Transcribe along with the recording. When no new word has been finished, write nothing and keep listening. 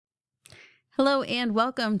Hello and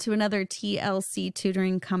welcome to another TLC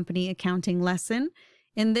Tutoring Company accounting lesson.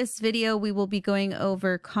 In this video, we will be going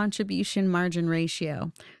over contribution margin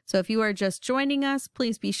ratio. So if you are just joining us,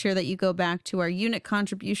 please be sure that you go back to our unit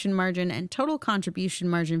contribution margin and total contribution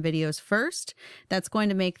margin videos first. That's going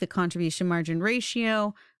to make the contribution margin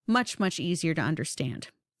ratio much easier to understand.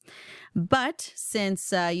 But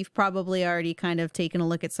since you've probably already kind of taken a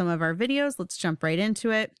look at some of our videos, let's jump right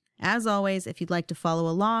into it. As always, if you'd like to follow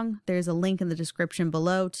along, there's a link in the description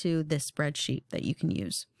below to this spreadsheet that you can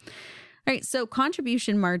use. All right, so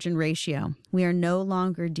contribution margin ratio. We are no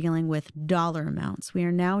longer dealing with dollar amounts. We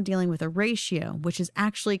are now dealing with a ratio, which is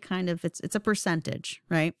actually kind of, it's a percentage,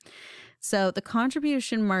 right? So the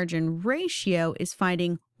contribution margin ratio is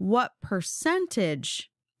finding what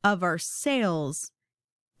percentage of our sales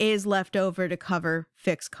is left over to cover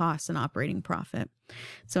fixed costs and operating profit.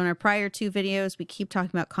 So in our prior two videos, we keep talking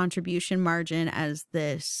about contribution margin as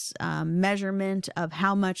this measurement of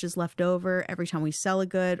how much is left over every time we sell a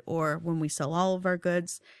good or when we sell all of our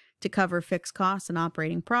goods to cover fixed costs and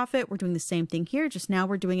operating profit. We're doing the same thing here, just now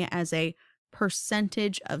we're doing it as a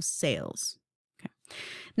percentage of sales.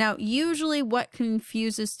 Now, usually what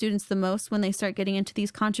confuses students the most when they start getting into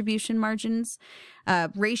these contribution margins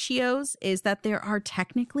ratios is that there are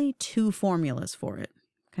technically two formulas for it,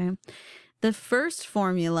 okay? The first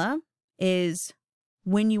formula is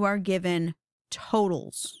when you are given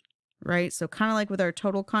totals, right? So kind of like with our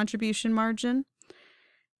total contribution margin,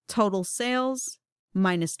 total sales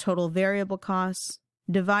minus total variable costs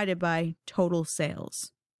divided by total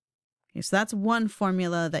sales. Okay, so that's one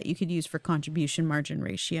formula that you could use for contribution margin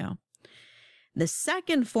ratio. The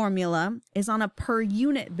second formula is on a per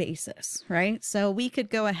unit basis, right? So we could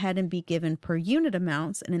go ahead and be given per unit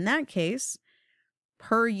amounts. And in that case,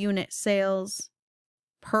 per unit sales,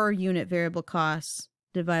 per unit variable costs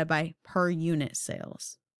divided by per unit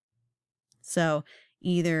sales. So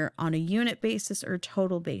either on a unit basis or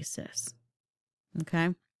total basis. Okay.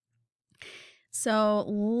 So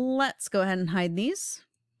let's go ahead and hide these.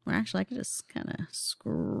 Or actually, I could just kind of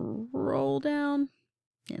scroll down.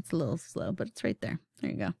 Yeah, it's a little slow, but it's right there. There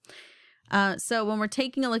you go. So when we're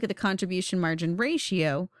taking a look at the contribution margin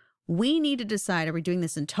ratio, we need to decide, are we doing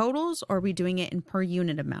this in totals or are we doing it in per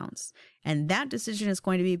unit amounts? And that decision is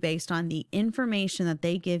going to be based on the information that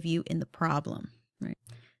they give you in the problem, right?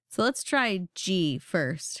 So let's try G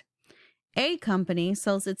first. A company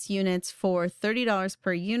sells its units for $30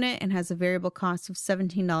 per unit and has a variable cost of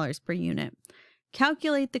 $17 per unit.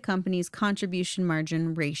 Calculate the company's contribution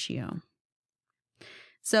margin ratio.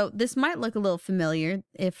 So this might look a little familiar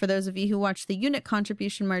if for those of you who watch the unit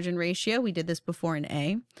contribution margin ratio, we did this before in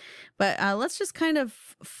A, but let's just kind of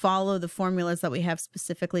follow the formulas that we have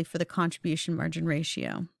specifically for the contribution margin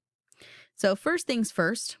ratio. So first things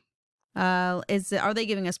first, are they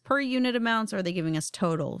giving us per unit amounts or are they giving us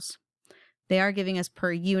totals? They are giving us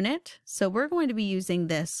per unit, so we're going to be using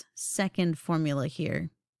this second formula here.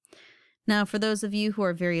 Now, for those of you who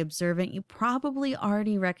are very observant, you probably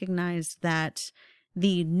already recognized that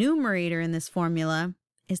the numerator in this formula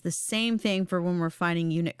is the same thing for when we're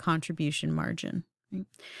finding unit contribution margin. Right?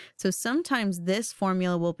 So sometimes this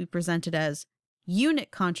formula will be presented as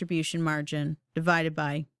unit contribution margin divided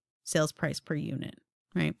by sales price per unit,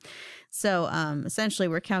 right? So essentially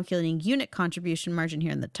we're calculating unit contribution margin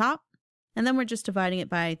here in the top, and then we're just dividing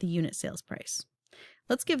it by the unit sales price.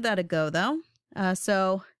 Let's give that a go though.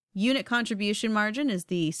 So unit contribution margin is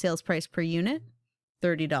the sales price per unit,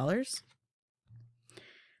 $30,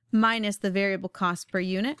 minus the variable cost per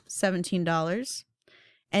unit, $17,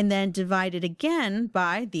 and then divided again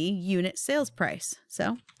by the unit sales price,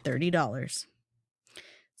 so $30.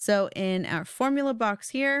 So in our formula box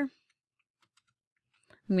here,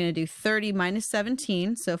 I'm going to do 30 minus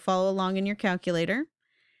 17, so follow along in your calculator,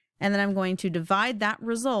 and then I'm going to divide that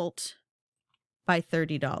result by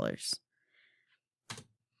 $30.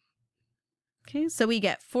 Okay, so we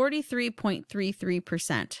get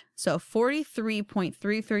 43.33%. So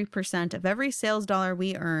 43.33% of every sales dollar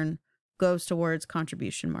we earn goes towards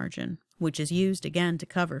contribution margin, which is used again to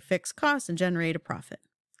cover fixed costs and generate a profit.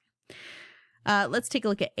 Let's take a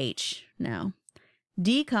look at H now.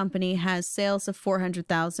 D company has sales of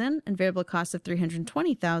 $400,000 and variable costs of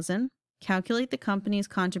 $320,000. Calculate the company's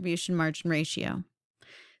contribution margin ratio.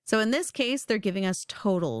 So in this case, they're giving us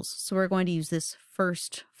totals. So we're going to use this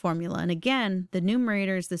first formula. And again, the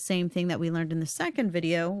numerator is the same thing that we learned in the second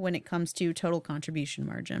video when it comes to total contribution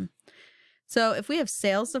margin. So if we have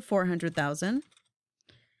sales of $400,000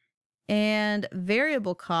 and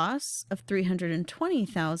variable costs of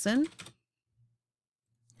 $320,000,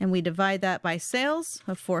 and we divide that by sales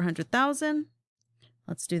of $400,000,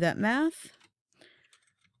 let's do that math.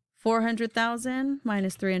 400,000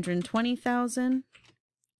 minus 320,000.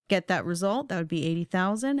 Get that result. That would be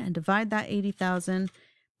 80,000, and divide that 80,000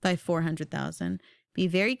 by 400,000. Be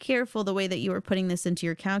very careful the way that you are putting this into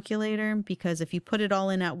your calculator, because if you put it all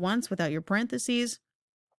in at once without your parentheses,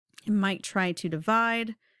 it might try to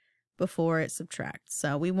divide before it subtracts.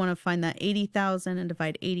 So we want to find that 80,000 and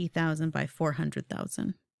divide 80,000 by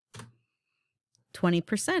 400,000.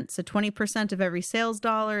 20%. So 20% of every sales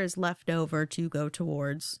dollar is left over to go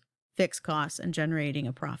towards fixed costs and generating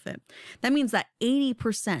a profit. That means that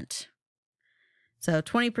 80%, so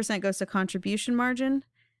 20% goes to contribution margin.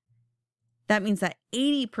 That means that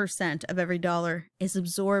 80% of every dollar is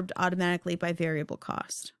absorbed automatically by variable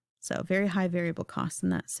cost. So very high variable cost in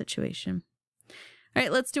that situation. All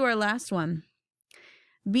right, let's do our last one.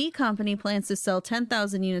 B company plans to sell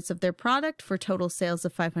 10,000 units of their product for total sales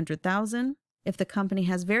of 500,000. If the company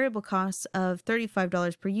has variable costs of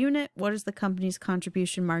 $35 per unit, what is the company's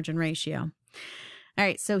contribution margin ratio? All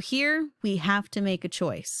right, so here we have to make a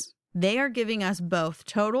choice. They are giving us both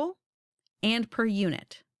total and per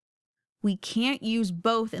unit. We can't use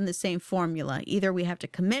both in the same formula. Either we have to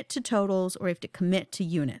commit to totals or we have to commit to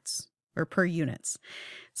units or per units.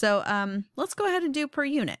 So let's go ahead and do per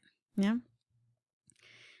unit. Yeah.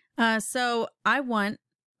 So I want,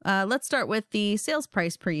 let's start with the sales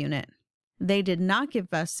price per unit. They did not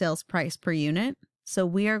give us sales price per unit, so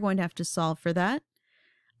we are going to have to solve for that.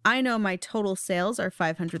 I know my total sales are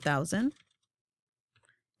 500,000,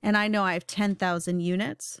 and I know I have 10,000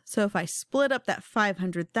 units. So if I split up that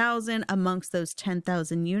 500,000 amongst those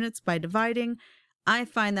 10,000 units by dividing, I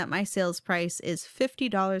find that my sales price is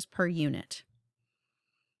 $50 per unit.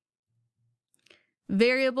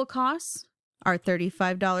 Variable costs are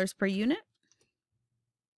 $35 per unit,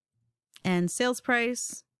 and sales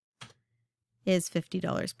price is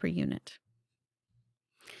 $50 per unit.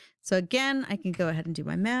 So again, I can go ahead and do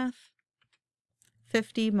my math.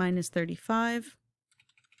 50 minus 35.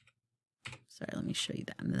 Sorry, let me show you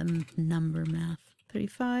that. The number math.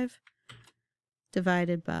 35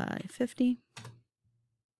 divided by 50.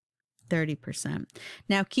 30%.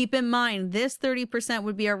 Now keep in mind, this 30%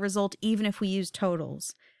 would be our result even if we use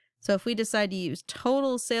totals. So if we decide to use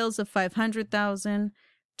total sales of 500,000,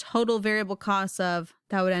 total variable costs of,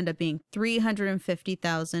 that would end up being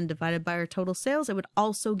 350,000 divided by our total sales, it would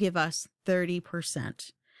also give us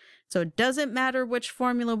 30%. So it doesn't matter which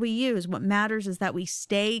formula we use. What matters is that we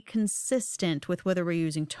stay consistent with whether we're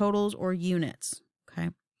using totals or units. Okay.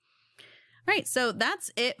 All right, so that's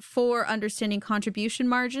it for understanding contribution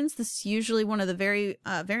margins. This is usually one of the very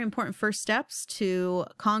important first steps to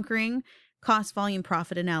conquering cost, volume,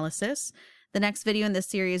 profit analysis. The next video in this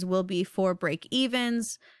series will be for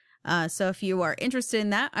break-evens. So if you are interested in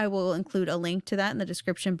that, I will include a link to that in the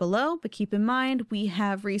description below. But keep in mind, we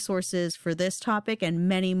have resources for this topic and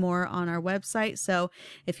many more on our website. So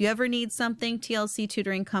if you ever need something,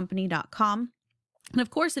 tlctutoringcompany.com. And of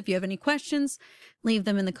course, if you have any questions, leave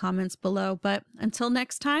them in the comments below. But until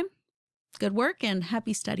next time, good work and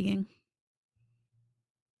happy studying.